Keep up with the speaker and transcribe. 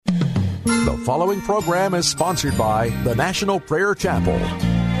The following program is sponsored by the National Prayer Chapel.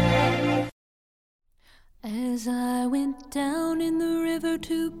 As I went down in the river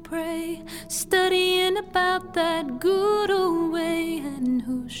to pray, studying about that good old way, and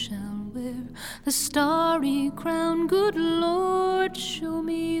who shall wear the starry crown? Good Lord, show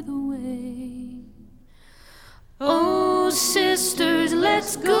me the way. Oh, sisters,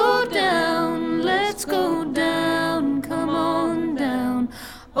 let's go down, come on down.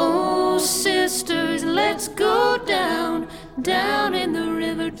 Oh, sisters, let's go down in the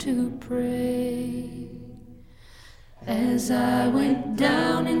river to pray. As I went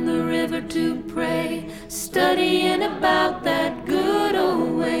down in the river to pray, studying about that good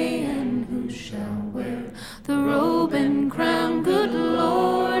old way, and who shall wear the robe and crown? Good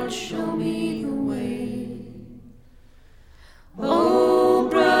Lord, show me the way. Oh,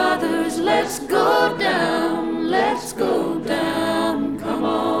 brothers, let's go down, come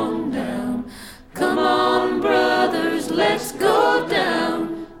on down. Come on, brothers, let's go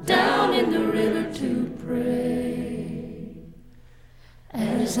down in the river to pray.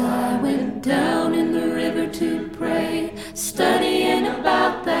 As I went down in the river to pray, studying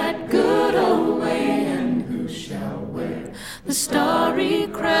about that good old way, and who shall wear the starry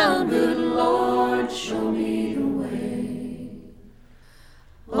crown? Good Lord, show me the way.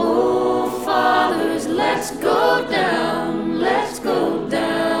 Oh, fathers, let's go down,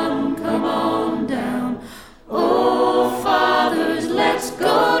 come on down. Oh, fathers, let's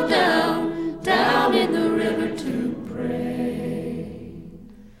go down in the river to pray.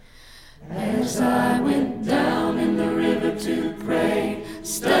 As I went down in the river to pray,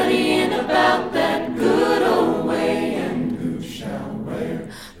 studying about that good old way, and who shall wear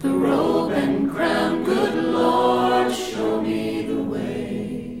the robe and crown? Good Lord, show me the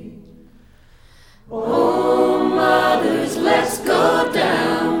way. Oh, mothers, let's go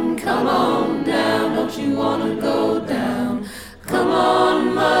down, come on down, don't you want to go down? Come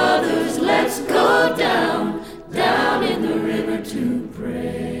on, mothers, let's go down in the river to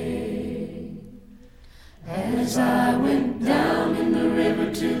pray. As I went down in the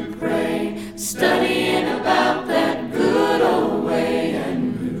river to pray, studying about that good old way,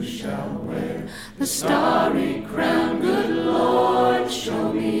 and who shall wear the starry crown? Good Lord,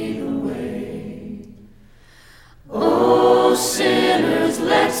 show me the way. Oh, sinners,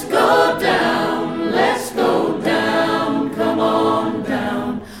 let's go down, come on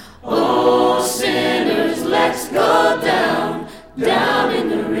down. Oh, sinners, let's go down in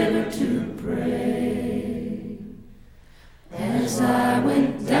the river to pray. As I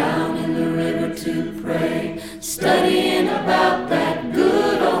went down in the river to pray, studying about that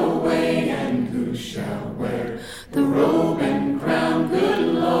good old way, and who shall wear the robe and crown? Good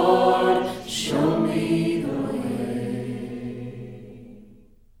Lord, show me the way.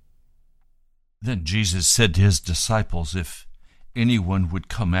 Then Jesus said to his disciples, "If anyone would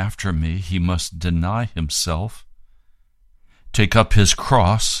come after me, he must deny himself, take up his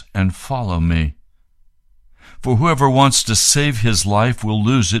cross, and follow me. For whoever wants to save his life will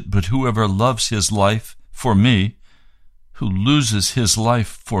lose it, but whoever loves his life for me, who loses his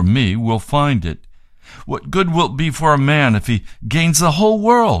life for me, will find it. What good will it be for a man if he gains the whole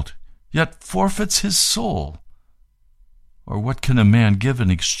world, yet forfeits his soul? Or what can a man give in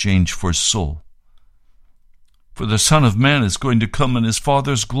exchange for his soul? For the Son of Man is going to come in his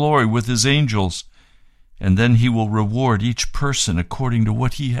Father's glory with his angels, and then he will reward each person according to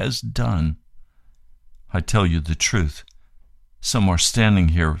what he has done. I tell you the truth, some are standing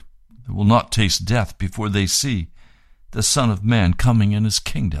here that will not taste death before they see the Son of Man coming in his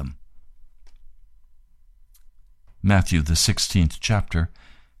kingdom." Matthew, the 16th chapter,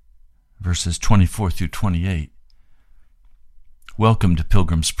 verses 24 through 28. Welcome to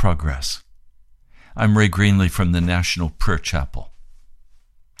Pilgrim's Progress. I'm Ray Greenley from the National Prayer Chapel.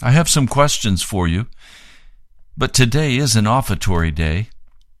 I have some questions for you, but today is an offertory day,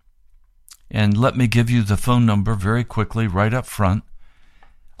 and let me give you the phone number very quickly right up front.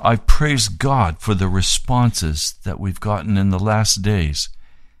 I praise God for the responses that we've gotten in the last days.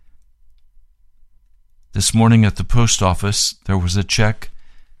 This morning at the post office, there was a check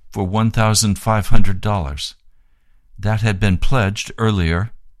for $1,500. That had been pledged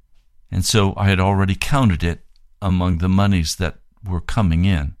earlier, and so I had already counted it among the monies that were coming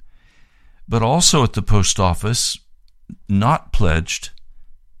in. But also at the post office, not pledged,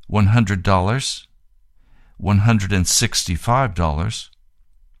 $100, $165,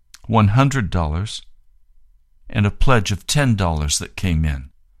 $100, and a pledge of $10 that came in.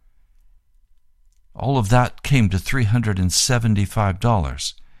 All of that came to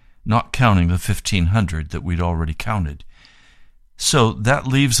 $375, not counting the $1,500 that we'd already counted. So that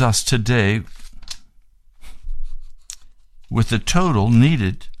leaves us today with a total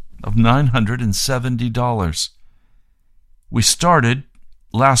needed of $970. We started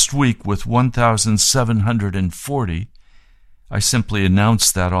last week with $1,740. I simply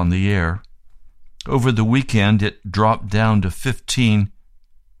announced that on the air. Over the weekend, it dropped down to $1,545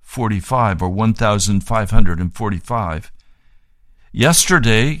 or $1,545.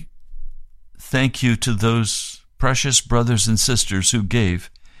 Yesterday, thank you to those precious brothers and sisters who gave.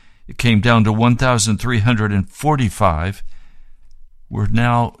 It came down to $1,345. We're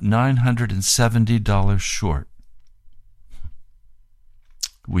now $970 short.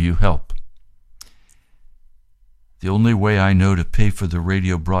 Will you help? The only way I know to pay for the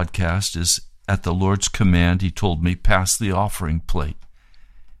radio broadcast is at the Lord's command. He told me, pass the offering plate.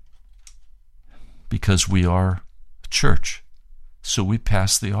 Because we are a church, so we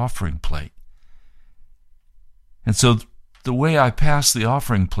pass the offering plate. And so the way I pass the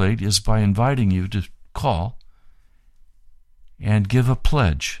offering plate is by inviting you to call and give a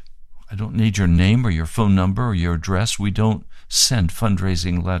pledge. I don't need your name or your phone number or your address. We don't send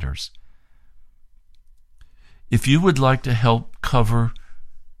fundraising letters. If you would like to help cover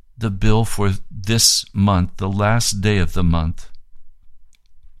the bill for this month, the last day of the month,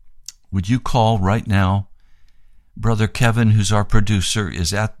 would you call right now? Brother Kevin, who's our producer,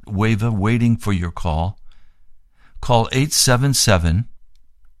 is at WAVA waiting for your call. Call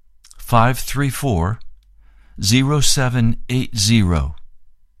 877-534-0780.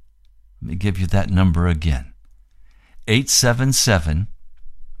 Let me give you that number again.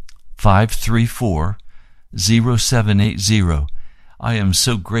 877-534-0780. I am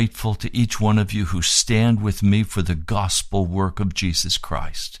so grateful to each one of you who stand with me for the gospel work of Jesus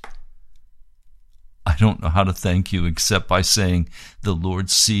Christ. I don't know how to thank you except by saying the Lord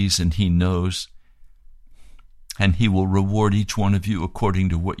sees and He knows, and He will reward each one of you according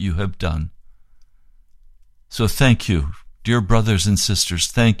to what you have done. So thank you, dear brothers and sisters,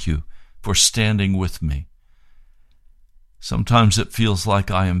 thank you for standing with me. Sometimes it feels like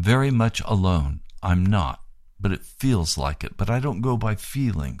I am very much alone. I'm not, but it feels like it. But I don't go by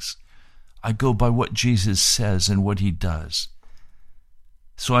feelings. I go by what Jesus says and what He does.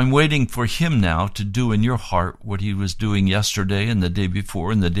 So I'm waiting for Him now to do in your heart what He was doing yesterday and the day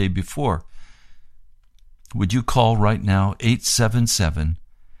before and the day before. Would you call right now,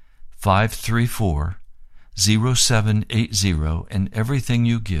 877-534-0780, and everything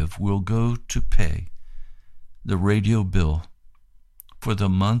you give will go to pay the radio bill for the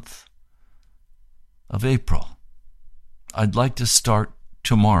month of April. I'd like to start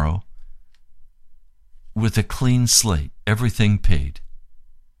tomorrow with a clean slate, everything paid.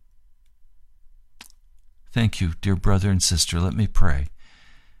 Thank you, dear brother and sister. Let me pray.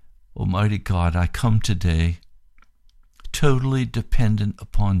 Almighty God, I come today totally dependent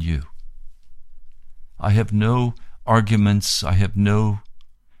upon you. I have no arguments. I have no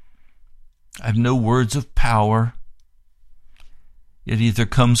words of power. It either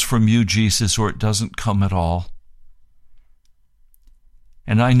comes from you, Jesus, or it doesn't come at all.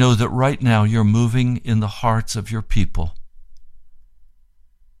 And I know that right now you're moving in the hearts of your people.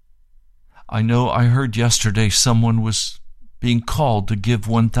 I know I heard yesterday someone was being called to give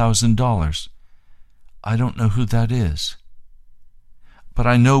 $1,000. I don't know who that is. But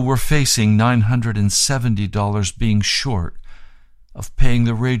I know we're facing $970 being short of paying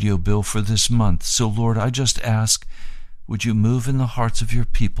the radio bill for this month. So, Lord, I just ask, would you move in the hearts of your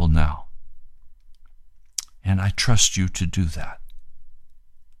people now? And I trust you to do that.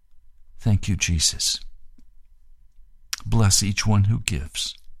 Thank you, Jesus. Bless each one who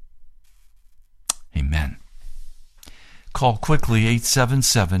gives. Amen. Call quickly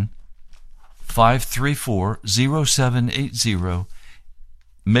 877-534-0780.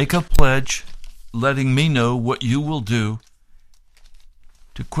 Make a pledge letting me know what you will do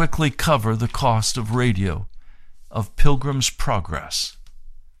to quickly cover the cost of radio of Pilgrim's Progress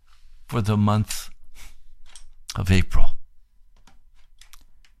for the month of April.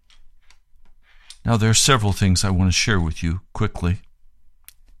 Now, there are several things I want to share with you quickly,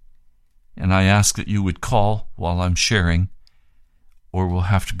 and I ask that you would call while I'm sharing, or we'll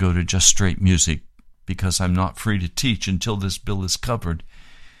have to go to just straight music because I'm not free to teach until this bill is covered.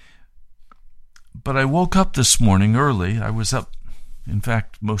 But I woke up this morning early. I was up, in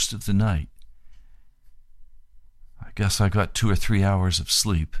fact, most of the night. I guess I got 2 or 3 hours of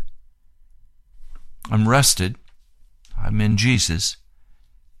sleep. I'm rested. I'm in Jesus.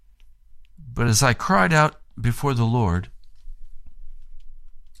 But as I cried out before the Lord,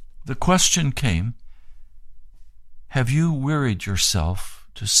 the question came, have you wearied yourself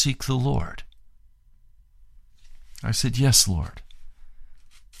to seek the Lord? I said, yes, Lord.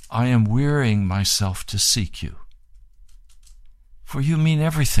 I am wearying myself to seek you, for you mean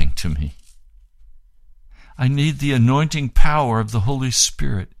everything to me. I need the anointing power of the Holy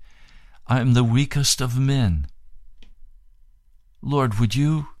Spirit. I am the weakest of men. Lord, would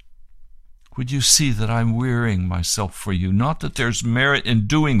you see that I'm wearying myself for you? Not that there's merit in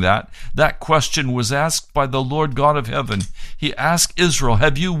doing that. That question was asked by the Lord God of heaven. He asked Israel,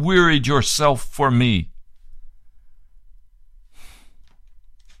 have you wearied yourself for me?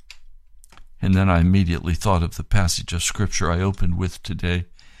 And then I immediately thought of the passage of Scripture I opened with today.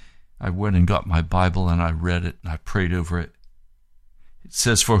 I went and got my Bible and I read it and I prayed over it. It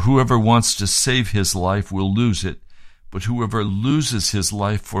says, for whoever wants to save his life will lose it, but whoever loses his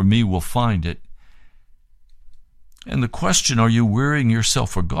life for me will find it. And the question, are you wearying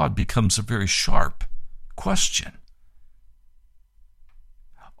yourself for God, becomes a very sharp question.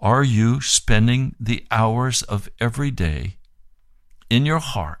 Are you spending the hours of every day in your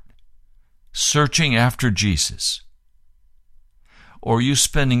heart searching after Jesus? Or are you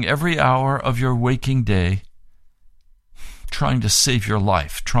spending every hour of your waking day trying to save your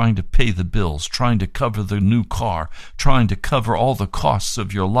life, trying to pay the bills, trying to cover the new car, trying to cover all the costs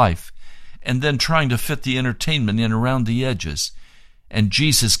of your life, and then trying to fit the entertainment in around the edges, and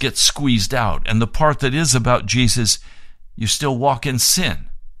Jesus gets squeezed out, and the part that is about Jesus, you still walk in sin?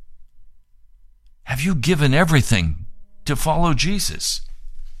 Have you given everything to follow Jesus?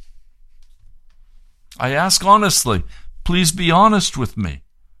 I ask honestly, please be honest with me.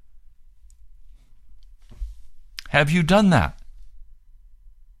 Have you done that?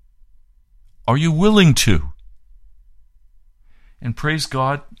 Are you willing to? And praise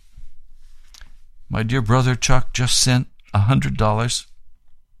God, my dear brother Chuck just sent $100.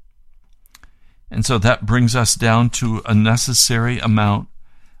 And so that brings us down to a necessary amount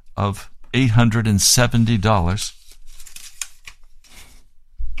of $870.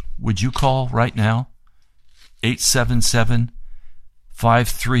 Would you call right now?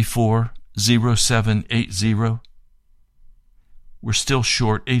 877-534-0780. We're still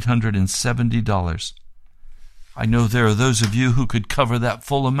short $870. I know there are those of you who could cover that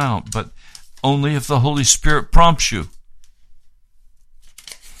full amount, but only if the Holy Spirit prompts you.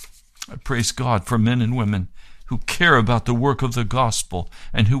 I praise God for men and women who care about the work of the gospel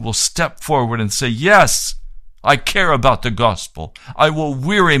and who will step forward and say, yes, I care about the gospel. I will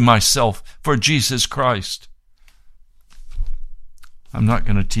weary myself for Jesus Christ. I'm not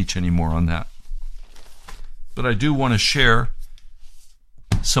going to teach any more on that. But I do want to share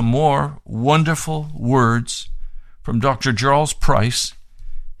some more wonderful words from Dr. Charles Price.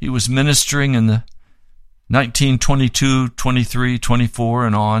 He was ministering in the 1922, 23, 24,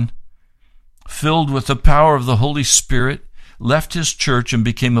 and on, filled with the power of the Holy Spirit, left his church and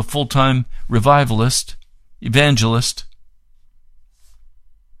became a full-time revivalist, evangelist.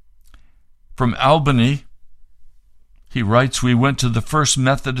 From Albany, he writes, we went to the First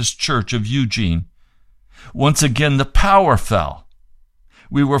Methodist Church of Eugene. Once again, the power fell.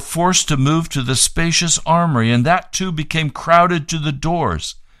 We were forced to move to the spacious armory, and that too became crowded to the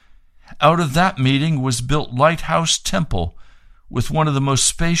doors. Out of that meeting was built Lighthouse Temple, with one of the most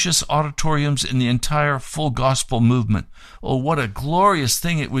spacious auditoriums in the entire full gospel movement. Oh, what a glorious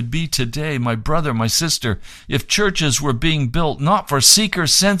thing it would be today, my brother, my sister, if churches were being built not for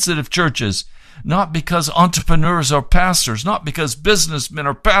seeker-sensitive churches, not because entrepreneurs are pastors, not because businessmen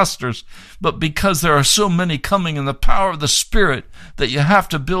are pastors, but because there are so many coming in the power of the Spirit that you have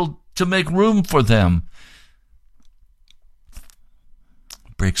to build to make room for them.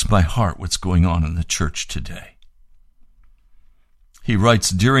 It breaks my heart what's going on in the church today. He writes,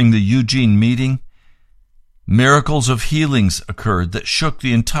 during the Eugene meeting, miracles of healings occurred that shook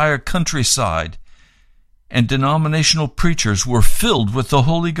the entire countryside, and denominational preachers were filled with the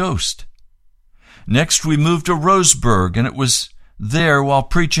Holy Ghost. Next, we moved to Roseburg, and it was there while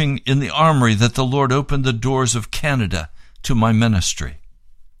preaching in the armory that the Lord opened the doors of Canada to my ministry.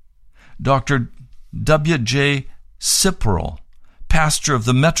 Dr. W.J. Sipperl, pastor of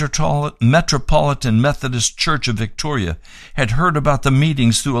the Metropolitan Methodist Church of Victoria, had heard about the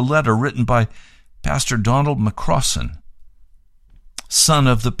meetings through a letter written by Pastor Donald McCrossan, son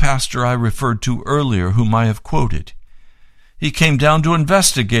of the pastor I referred to earlier, whom I have quoted. He came down to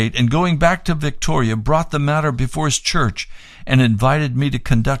investigate, and going back to Victoria, brought the matter before his church and invited me to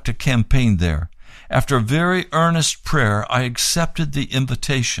conduct a campaign there. After very earnest prayer, I accepted the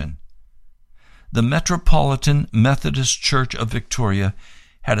invitation. The Metropolitan Methodist Church of Victoria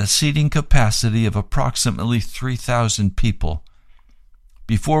had a seating capacity of approximately 3,000 people.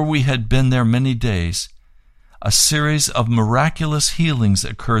 Before we had been there many days, a series of miraculous healings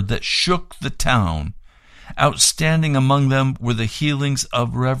occurred that shook the town. Outstanding among them were the healings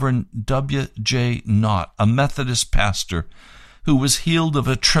of Reverend W.J. Knott, a Methodist pastor, who was healed of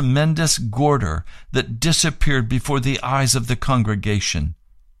a tremendous goiter that disappeared before the eyes of the congregation.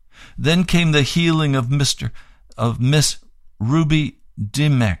 Then came the healing of Miss Ruby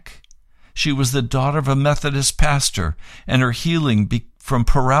Dimek. She was the daughter of a Methodist pastor, and her healing from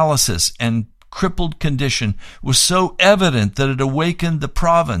paralysis and crippled condition was so evident that it awakened the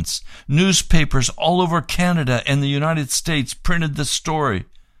province. Newspapers all over Canada and the United States printed the story.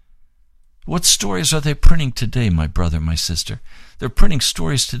 What stories are they printing today, my brother, my sister? They're printing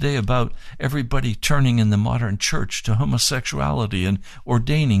stories today about everybody turning in the modern church to homosexuality and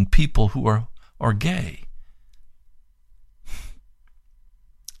ordaining people who are gay.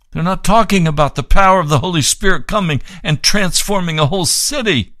 They're not talking about the power of the Holy Spirit coming and transforming a whole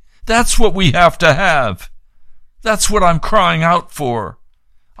city. That's what we have to have. That's what I'm crying out for.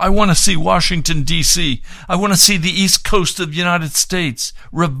 I want to see Washington, D.C. I want to see the East Coast of the United States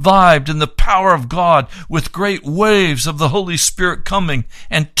revived in the power of God with great waves of the Holy Spirit coming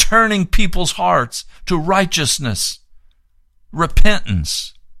and turning people's hearts to righteousness,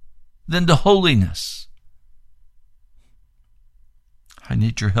 repentance, then to holiness. I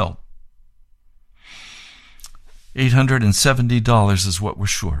need your help. $870 is what we're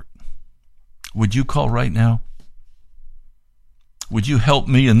short. Would you call right now? Would you help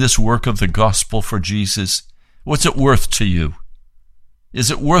me in this work of the gospel for Jesus? What's it worth to you?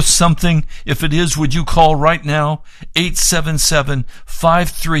 Is it worth something? If it is, would you call right now?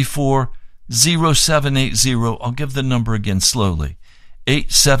 877-534-0780. I'll give the number again slowly.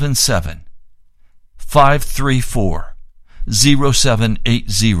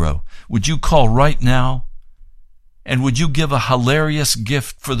 877-534-0780. Would you call right now? And would you give a hilarious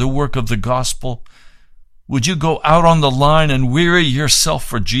gift for the work of the gospel? Would you go out on the line and weary yourself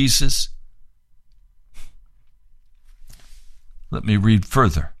for Jesus? Let me read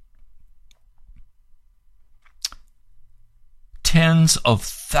further. Tens of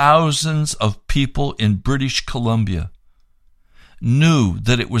thousands of people in British Columbia knew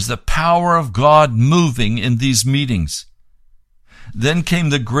that it was the power of God moving in these meetings. Then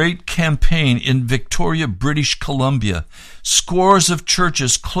came the great campaign in Victoria, British Columbia. Scores of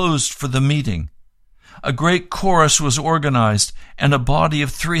churches closed for the meeting. A great chorus was organized and a body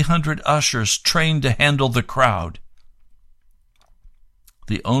of 300 ushers trained to handle the crowd.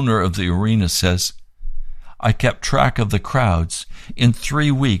 The owner of the arena says, I kept track of the crowds. In 3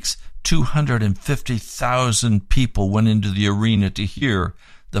 weeks, 250,000 people went into the arena to hear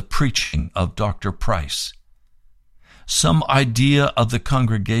the preaching of Dr. Price. Some idea of the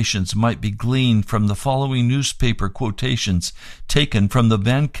congregations might be gleaned from the following newspaper quotations taken from the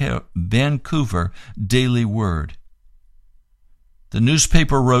Vancouver Daily Word. The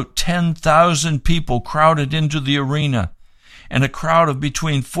newspaper wrote, 10,000 people crowded into the arena, and a crowd of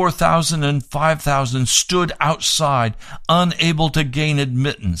between 4,000 and 5,000 stood outside, unable to gain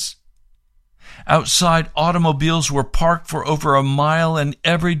admittance. Outside, automobiles were parked for over a mile in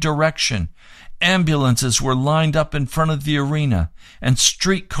every direction. Ambulances were lined up in front of the arena, and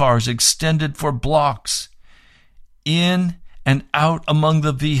streetcars extended for blocks. In and out among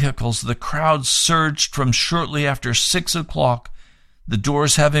the vehicles, the crowd surged from shortly after 6 o'clock, the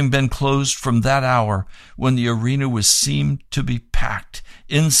doors having been closed from that hour when the arena was seemed to be packed.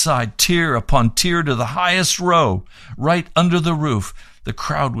 Inside, tier upon tier to the highest row, right under the roof, the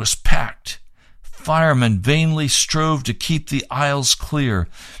crowd was packed. Firemen vainly strove to keep the aisles clear,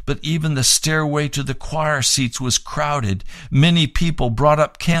 but even the stairway to the choir seats was crowded. Many people brought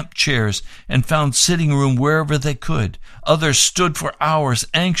up camp chairs and found sitting room wherever they could. Others stood for hours,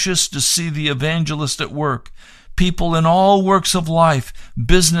 anxious to see the evangelist at work. People in all works of life,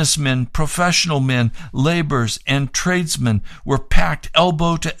 businessmen, professional men, laborers, and tradesmen were packed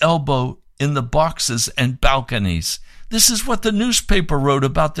elbow to elbow in the boxes and balconies. This is what the newspaper wrote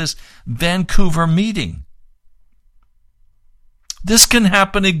about this Vancouver meeting. This can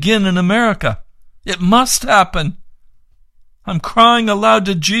happen again in America. It must happen. I'm crying aloud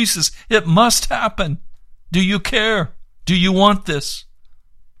to Jesus. It must happen. Do you care? Do you want this?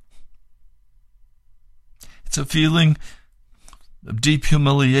 It's a feeling of deep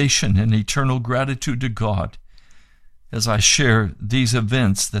humiliation and eternal gratitude to God as I share these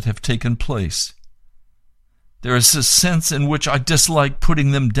events that have taken place. There is a sense in which I dislike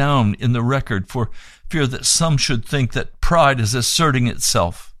putting them down in the record for fear that some should think that pride is asserting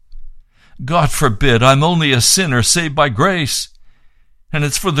itself. God forbid, I'm only a sinner saved by grace, and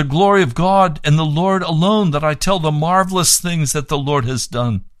it's for the glory of God and the Lord alone that I tell the marvelous things that the Lord has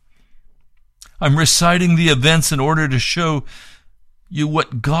done. I'm reciting the events in order to show you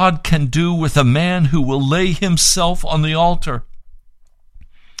what God can do with a man who will lay himself on the altar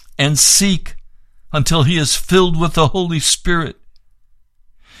and seek until he is filled with the Holy Spirit.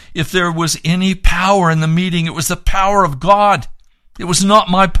 If there was any power in the meeting, it was the power of God. It was not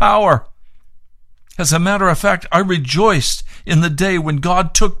my power. As a matter of fact, I rejoiced in the day when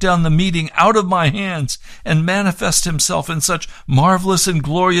God took down the meeting out of my hands and manifested himself in such marvelous and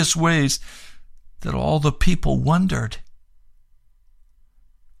glorious ways that all the people wondered.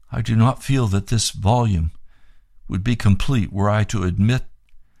 I do not feel that this volume would be complete were I to admit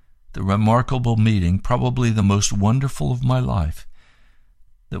the remarkable meeting, probably the most wonderful of my life,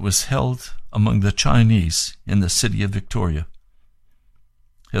 that was held among the Chinese in the city of Victoria.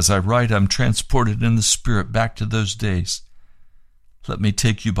 As I write, I'm transported in the Spirit back to those days. Let me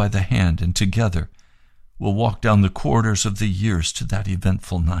take you by the hand, and together we'll walk down the corridors of the years to that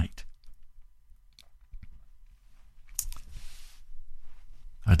eventful night.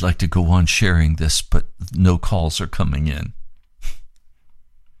 I'd like to go on sharing this, but no calls are coming in.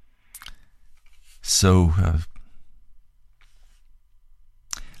 So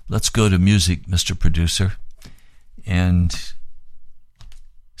let's go to music, Mr. Producer, and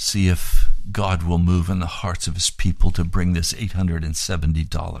see if God will move in the hearts of his people to bring this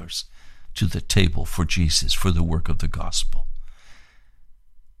 $870 to the table for Jesus, for the work of the gospel.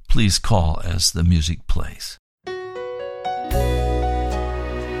 Please call as the music plays.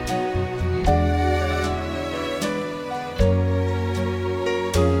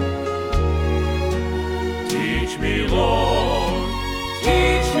 Teach me, Lord,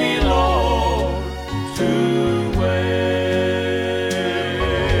 teach me, Lord, to wait.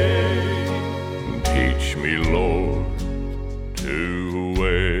 Teach me, Lord, to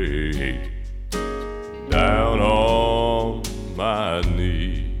wait. Down on my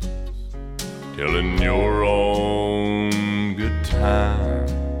knees, till in your own good time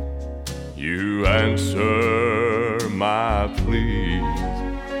you answer my pleas.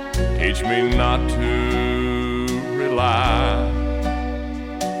 Teach me not to rely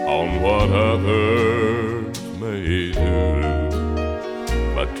on what others may do,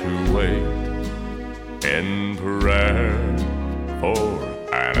 but to wait in prayer for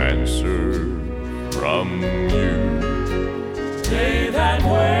an answer from you. They that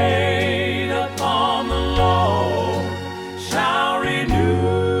wait upon the Lord shall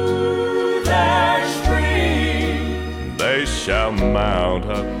renew their strength. They shall mount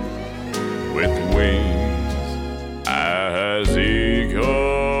up with wings as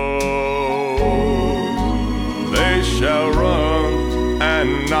eagles. They shall run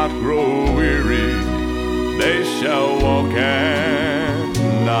and not grow weary. They shall walk and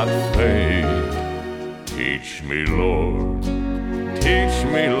not faint. Teach me, Lord, teach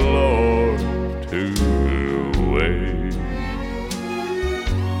me, Lord, to wait.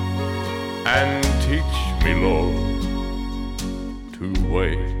 And teach me, Lord, to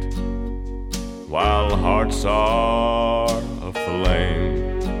wait. While hearts are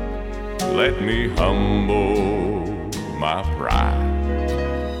aflame, let me humble my pride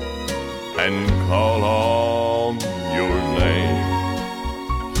and call on your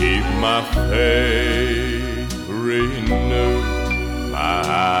name. Keep my faith renewed, my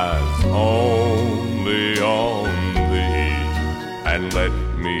eyes only on thee, and let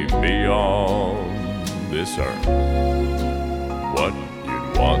me be on this earth what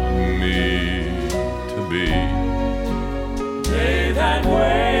you'd want me to be. They that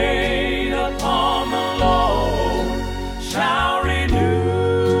wait upon the Lord shall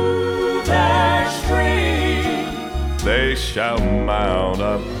renew their strength. They shall mount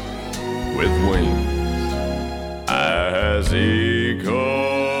up with wings as eagles.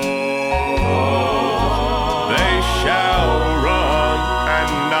 They shall run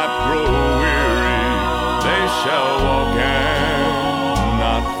and not grow weary. They shall walk and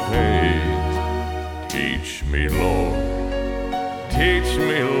not faint. Teach me, Lord, teach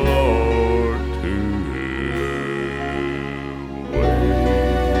me, Lord, to wait.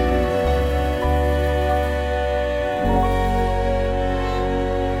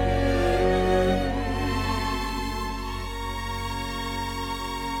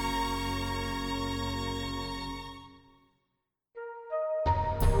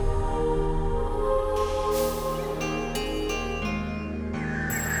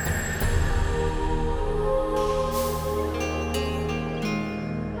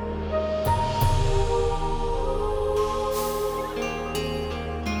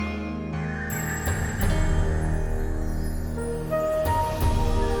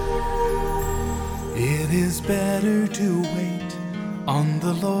 It is better to wait on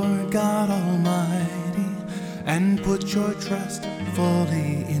the Lord God Almighty and put your trust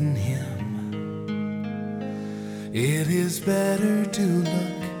fully in Him. It is better to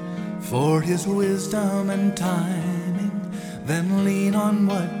look for His wisdom and timing than lean on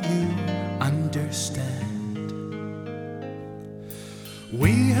what you understand.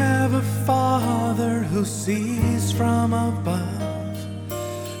 We have a Father who sees from above.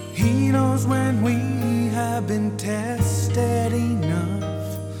 He knows when we have been tested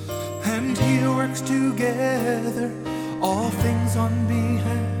enough, and He works together all things on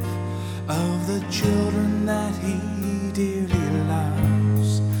behalf of the children that He dearly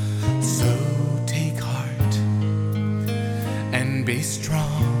loves. So take heart and be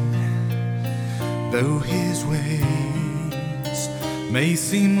strong, though His ways may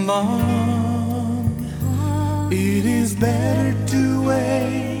seem long. It is better to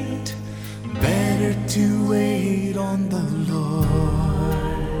wait on the Lord.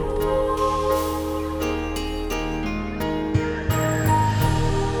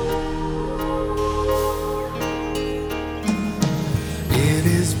 It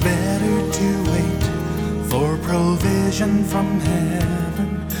is better to wait for provision from heaven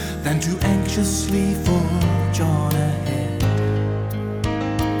than to anxiously forge on ahead.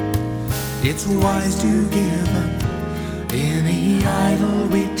 It's wise to give up any idol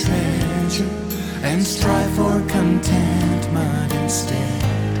we treasure and strive for contentment instead.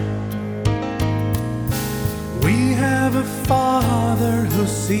 We have a Father who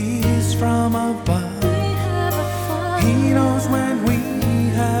sees from above. He knows when we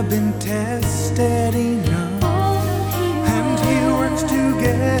have been tested enough, and He works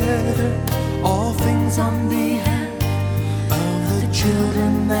together all things on behalf of the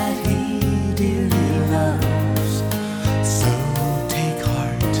children that He dearly loves. So take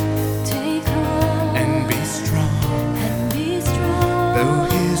heart and be strong, though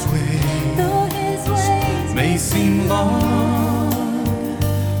His ways may seem long.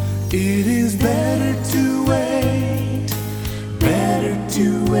 It is better to wait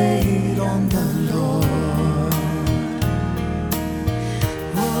on the Lord.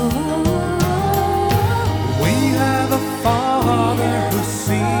 We have a Father who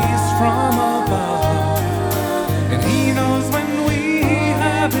sees from above, and He knows when we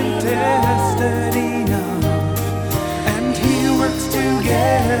have been tested enough, and He works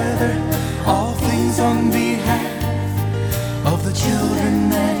together all things on behalf of the children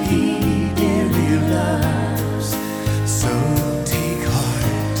that He dearly loves. So take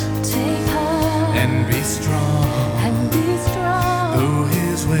heart and be strong, though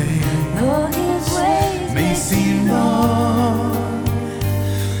His ways may seem long.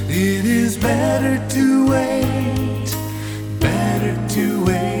 It is better to wait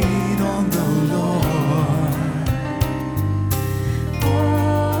on the Lord.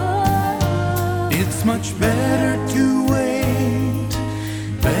 It's much better to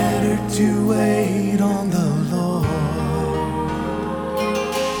wait on the Lord.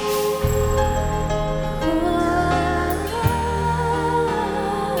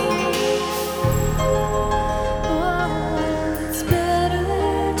 It's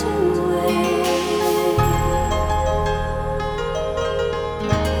better to wait.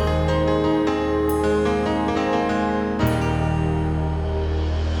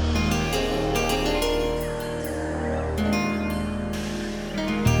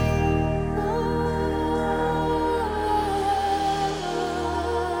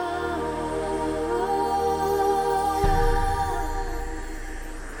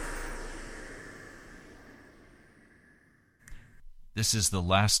 This is the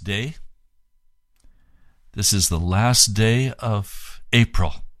last day. This is the last day of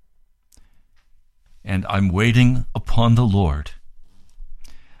April. And I'm waiting upon the Lord.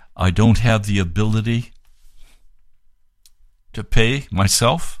 I don't have the ability to pay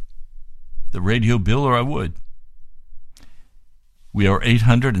myself the radio bill, or I would. We are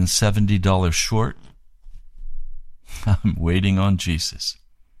 $870 short. I'm waiting on Jesus.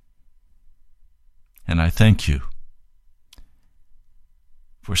 And I thank you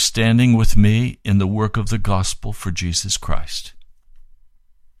for standing with me in the work of the gospel for Jesus Christ.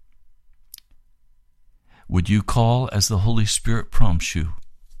 Would you call as the Holy Spirit prompts you?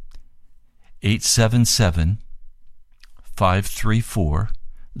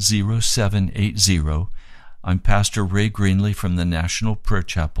 877-534-0780. I'm Pastor Ray Greenley from the National Prayer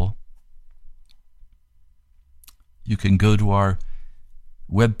Chapel. You can go to our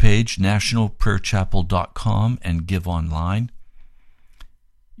webpage, nationalprayerchapel.com, and give online.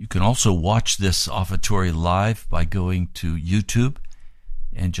 You can also watch this offertory live by going to YouTube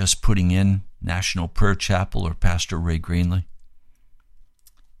and just putting in National Prayer Chapel or Pastor Ray Greenley.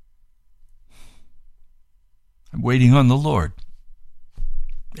 I'm waiting on the Lord.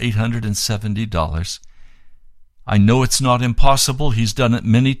 $870. I know it's not impossible. He's done it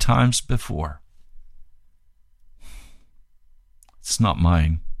many times before. It's not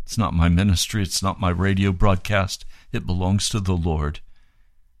mine. It's not my ministry. It's not my radio broadcast. It belongs to the Lord.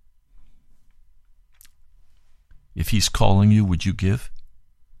 If He's calling you, would you give?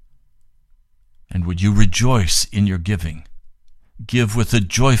 And would you rejoice in your giving? Give with a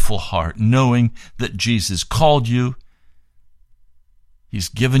joyful heart, knowing that Jesus called you. He's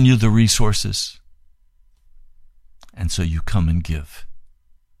given you the resources. And so you come and give.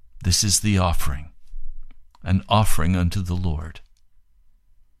 This is the offering, an offering unto the Lord.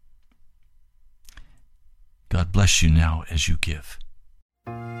 God bless you now as you give.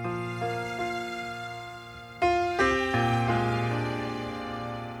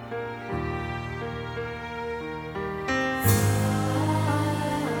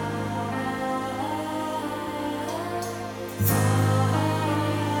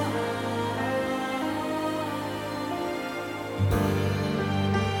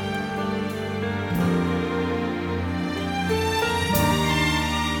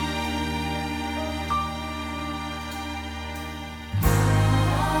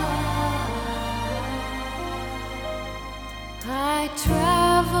 I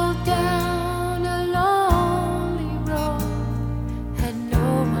traveled down a lonely road, had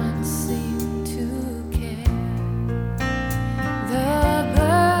no one seemed to care. The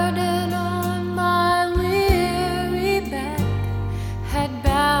burden on my weary back had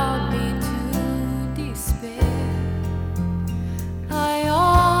bowed me to despair. I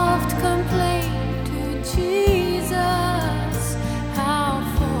oft complained to Jesus how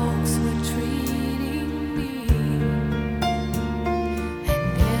folks were treating me.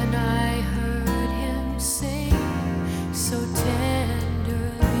 And I heard Him say so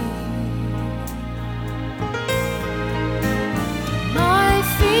tenderly, my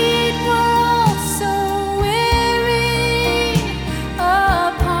feet were all so weary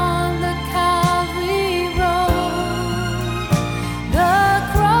upon the Calvary road. The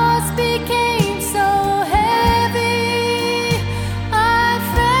cross became so heavy, I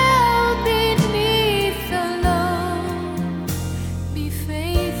fell beneath the load. Be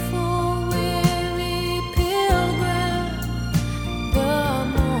faithful, weary pilgrim, the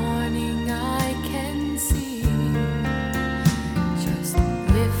morning I can see. Just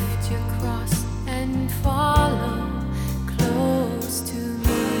lift your cross and follow close to me.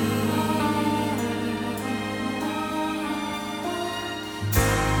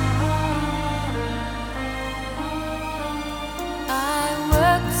 I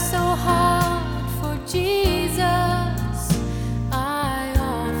work so hard for Jesus, I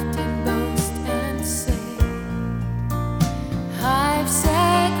often boast and say, I've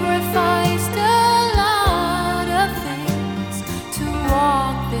sacrificed a lot of things to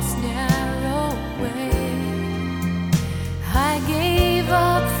walk this narrow way. I gave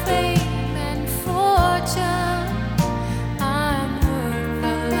up fame and fortune, I'm worth a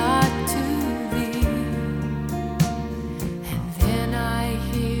lot to Thee. And then I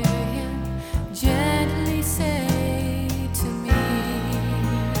hear Him gently say to me,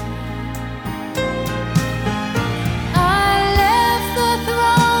 I left the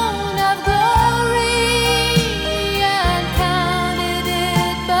throne of glory and counted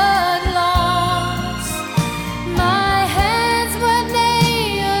it but loss. My hands were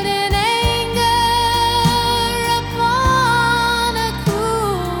nailed in anger upon a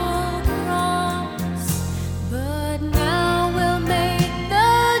cruel cross, but now we'll make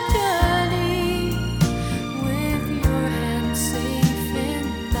the journey with your hand safe in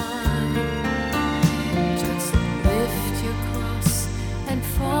mine. Just lift your cross and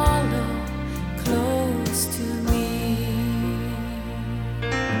follow close to me.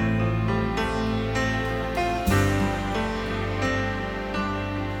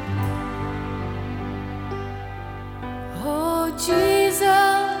 Oh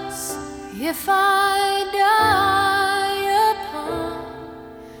Jesus, if I die upon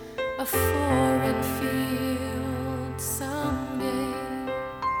a foreign field someday,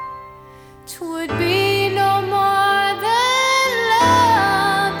 'twould be no more than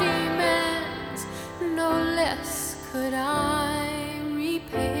love demands, no less could I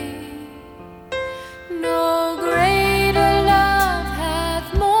repay. No greater love hath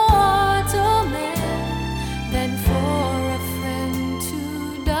mortal man than for a friend to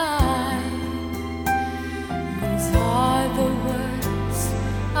die. These are the words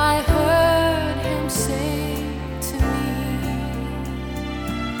I heard Him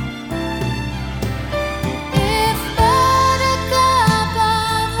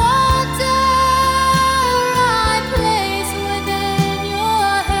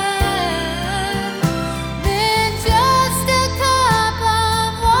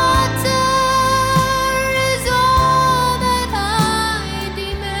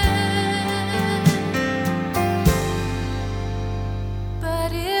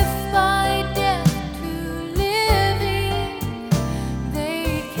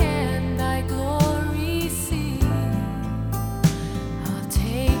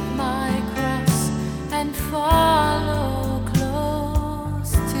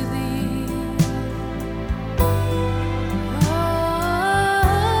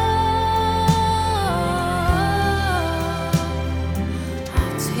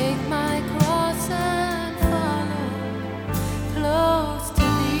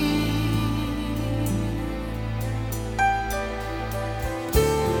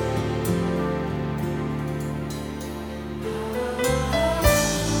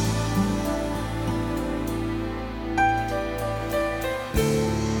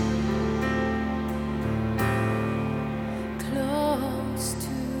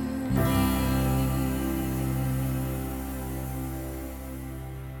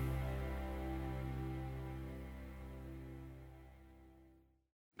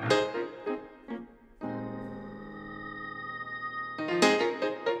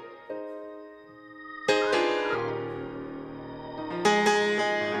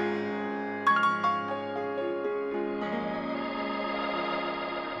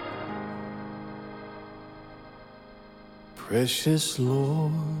Precious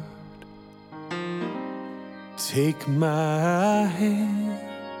Lord, take my hand,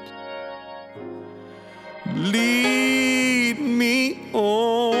 lead me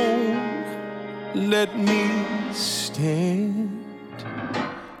on, let me stand.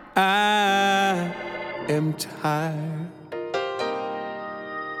 I am tired,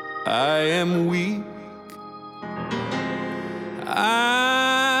 I am weak,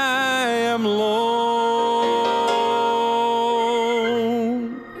 I am alone.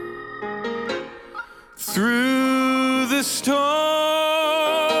 Through the storm,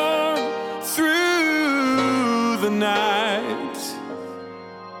 through the night,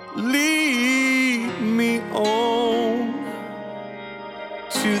 lead me on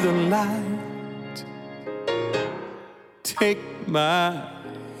to the light. Take my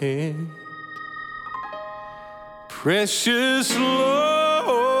hand, precious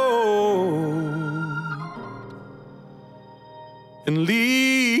Lord, and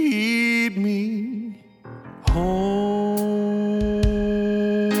lead me home.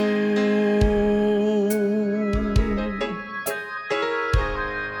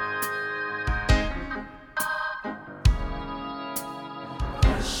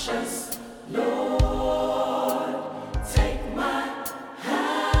 Precious Lord, take my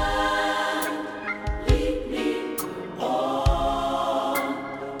hand, lead me on,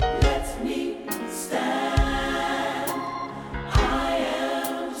 let me stand. I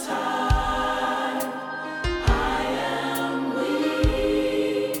am tired, I am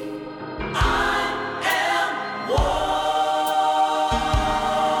weak, I am worn.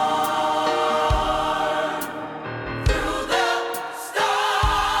 Through the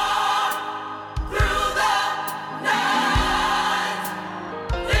storm, through the night,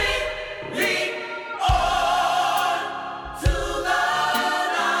 lead me on to the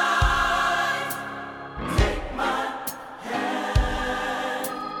light. Take my hand,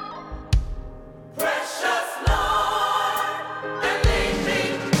 precious Lord, and lead me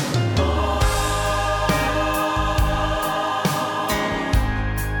on.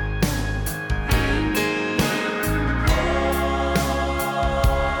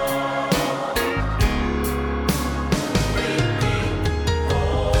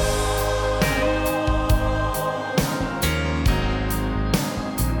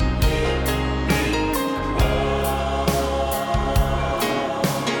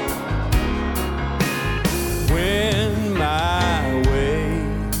 When my way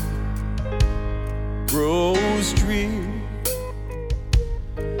grows drear,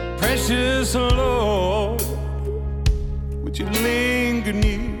 precious Lord, would you linger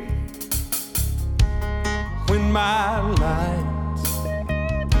near? When my light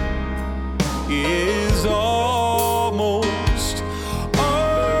is almost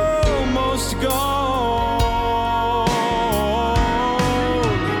gone,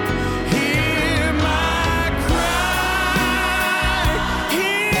 hear my cry,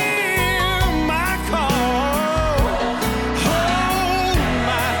 hear my call, hold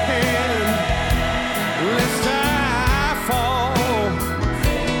my hand, lest I fall.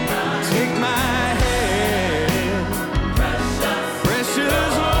 Take my hand,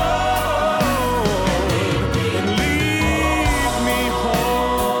 precious Lord, and lead me home.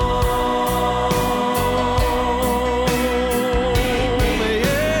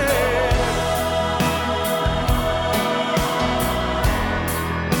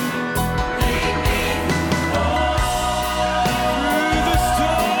 Through the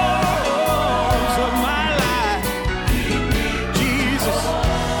storms of my life, Jesus,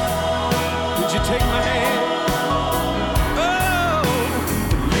 would you take my hand? Oh,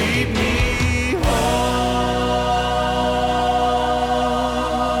 lead me home.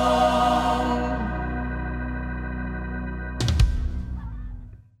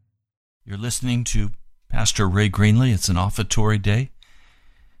 You're listening to Pastor Ray Greenley. It's an Offertory day.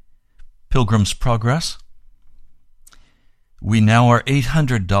 Pilgrim's Progress. We now are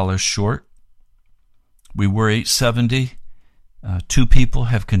 $800 short. We were $870. 2 people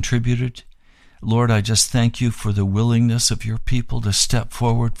have contributed. Lord, I just thank you for the willingness of your people to step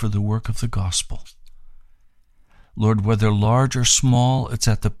forward for the work of the gospel. Lord, whether large or small, it's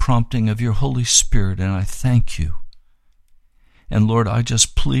at the prompting of your Holy Spirit, and I thank you. And Lord, I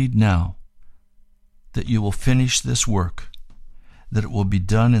just plead now that you will finish this work, that it will be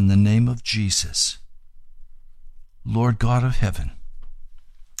done in the name of Jesus. Lord God of heaven,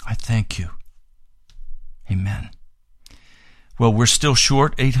 I thank you. Amen. Well, we're still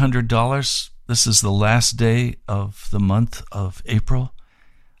short $800. This is the last day of the month of April.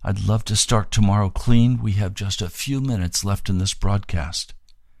 I'd love to start tomorrow clean. We have just a few minutes left in this broadcast.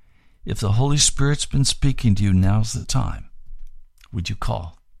 If the Holy Spirit's been speaking to you, now's the time. would you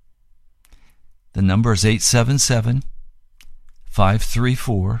call? The number is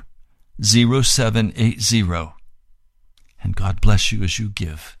 877-534-0780. And God bless you as you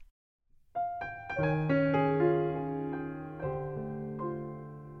give.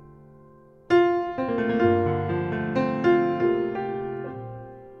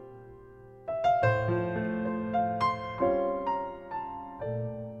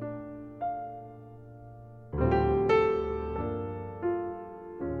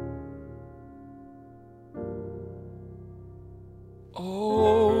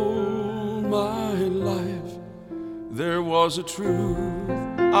 All my life there was a truth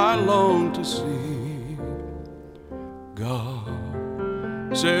I longed to see.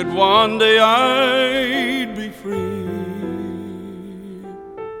 God said one day I'd be free.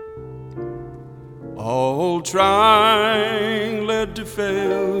 All trying led to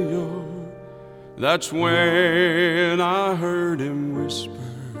failure. That's when I heard him whisper,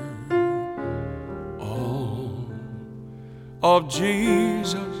 of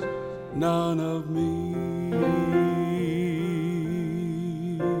Jesus, none of me.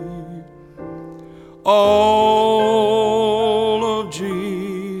 All of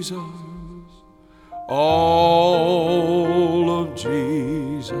Jesus, all of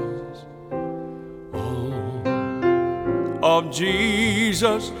Jesus, all of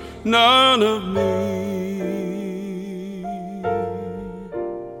Jesus, none of me.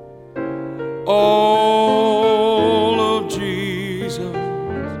 All of Jesus,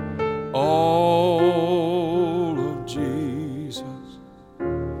 all of Jesus,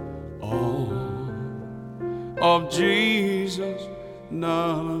 all of Jesus,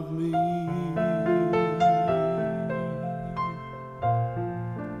 none of me.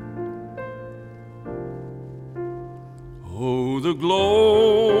 Oh, the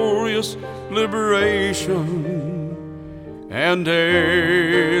glorious liberation and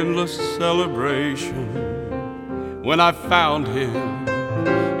endless celebration when I found him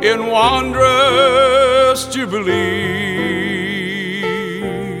in wondrous jubilee.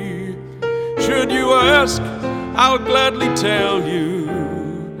 Should you ask, I'll gladly tell you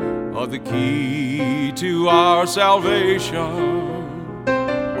of the key to our salvation.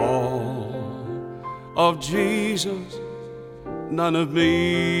 All of Jesus, none of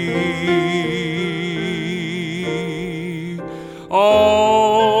me.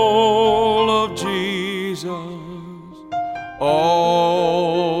 All of Jesus,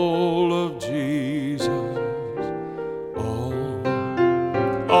 all of Jesus, all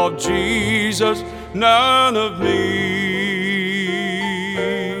of Jesus, none of me.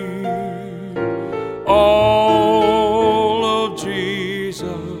 All of Jesus,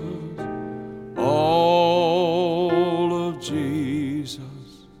 all of Jesus,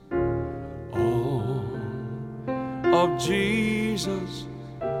 all of Jesus,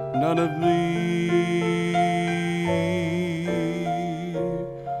 none of me.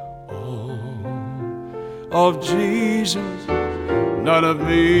 All of Jesus, none of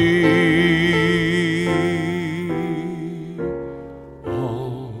me.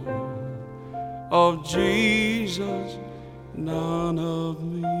 All of Jesus, none of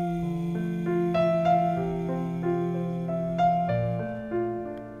me.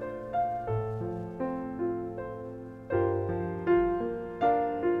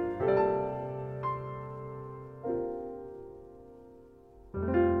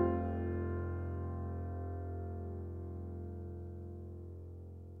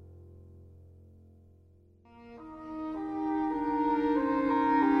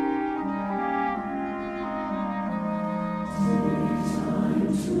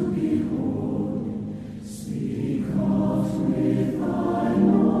 Time to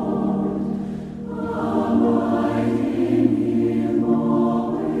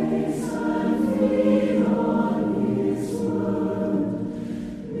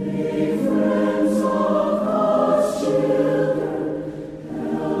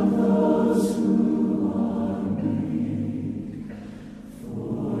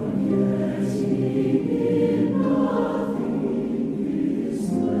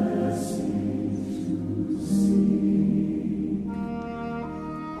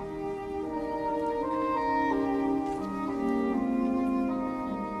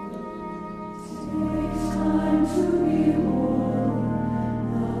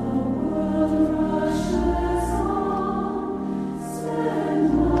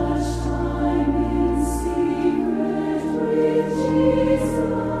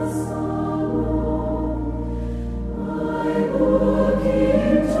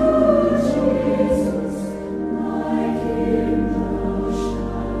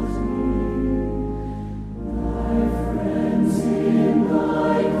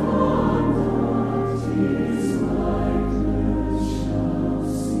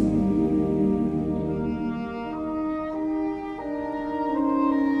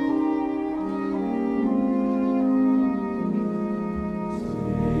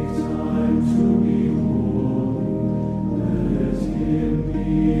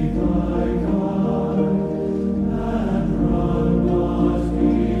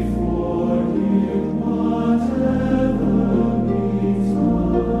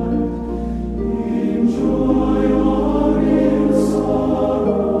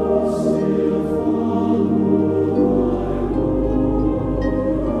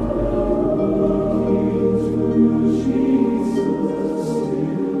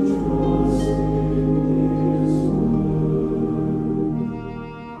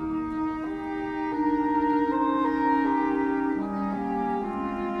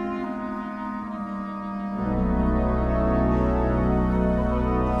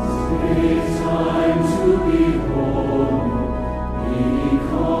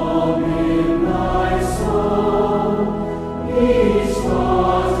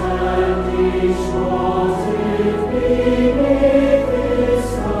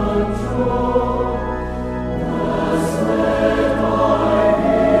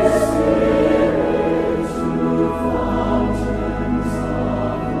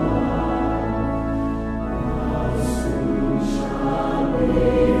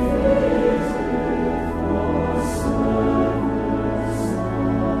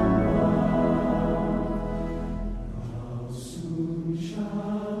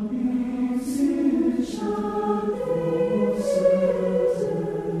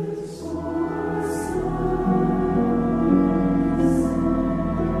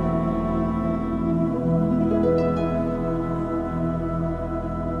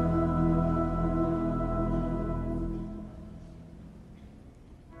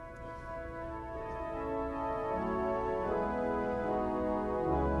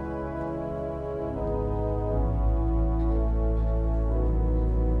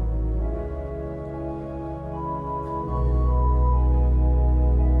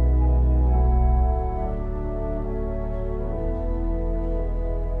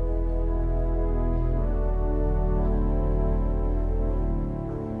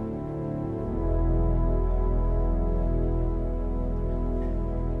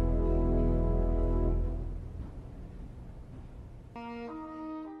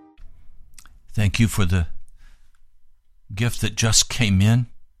Thank you for the gift that just came in.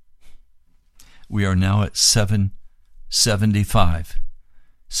 We are now at $775.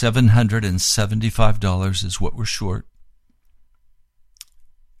 $775 is what we're short.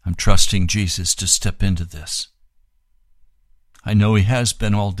 I'm trusting Jesus to step into this. I know He has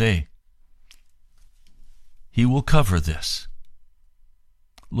been all day. He will cover this.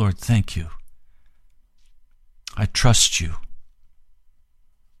 Lord, thank you. I trust you.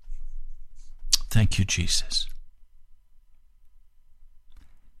 Thank you, Jesus.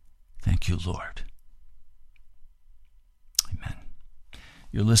 Thank you, Lord. Amen.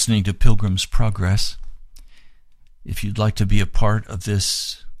 You're listening to Pilgrim's Progress. If you'd like to be a part of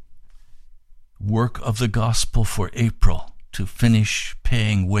this work of the gospel for April to finish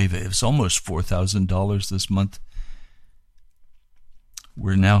paying WAVA, it's almost $4,000 this month.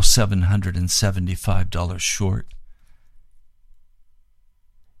 We're now $775 short.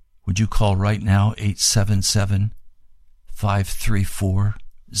 Would you call right now,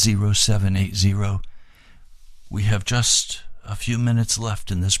 877-534-0780? We have just a few minutes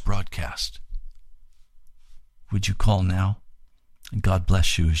left in this broadcast. Would you call now? And God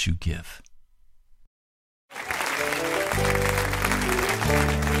bless you as you give.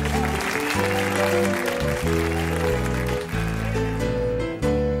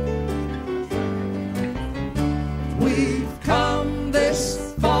 We've come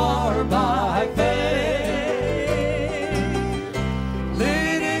this far by faith,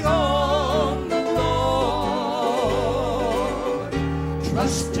 leaning on the Lord,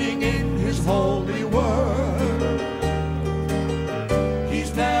 trusting in His holy word.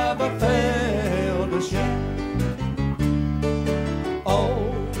 He's never failed us yet.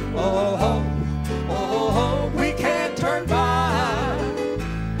 Oh, oh, oh, oh, oh, we can't turn back.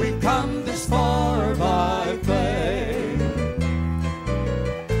 We've come this far by faith.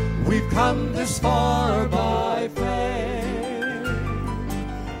 We've come this far by faith.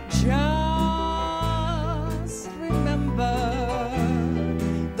 Just remember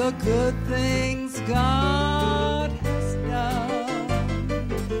the good things God has done,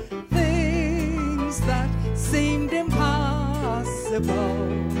 things that seemed impossible.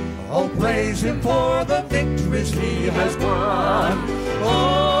 Oh, praise Him for the victories He has won.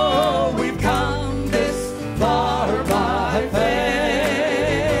 Oh, we've come this far by faith,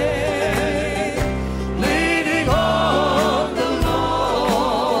 leaning on the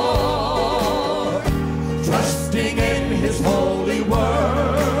Lord, trusting in His holy word.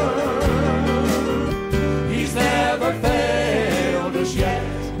 He's never failed us yet.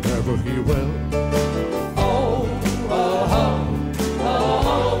 Never He will. Oh, oh, oh,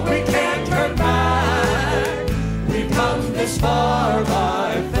 oh, we can't turn back. We've come this far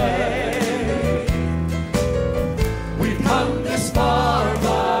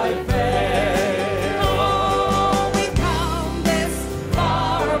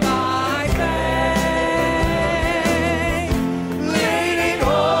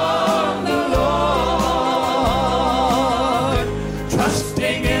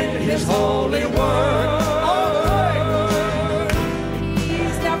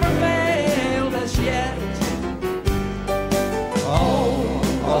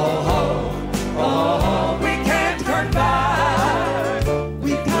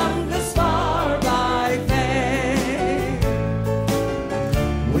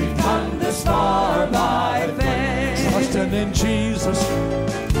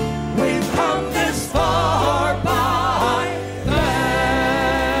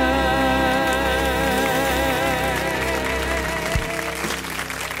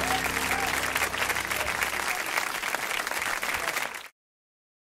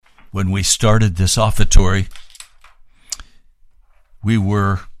When we started this offertory, we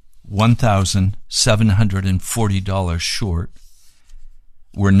were $1,740 short.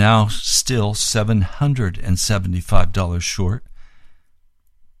 We're now still $775 short.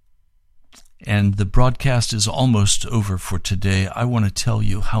 And the broadcast is almost over for today. I want to tell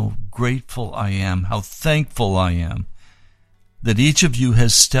you how grateful I am, how thankful I am that each of you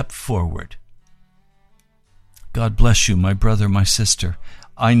has stepped forward. God bless you, my brother, my sister.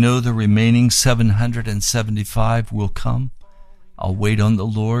 I know the remaining 775 will come. I'll wait on the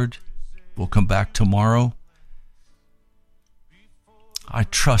Lord. We'll come back tomorrow. I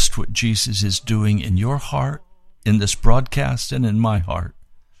trust what Jesus is doing in your heart, in this broadcast, and in my heart.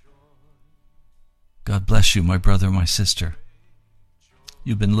 God bless you, my brother, my sister.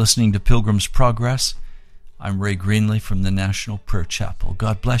 You've been listening to Pilgrim's Progress. I'm Ray Greenlee from the National Prayer Chapel.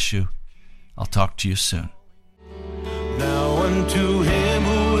 God bless you. I'll talk to you soon. Now unto him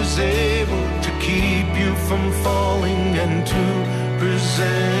who is able to keep you from falling and to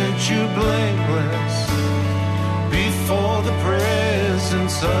present you blameless before the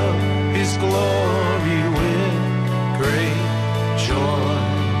presence of his glory with great joy.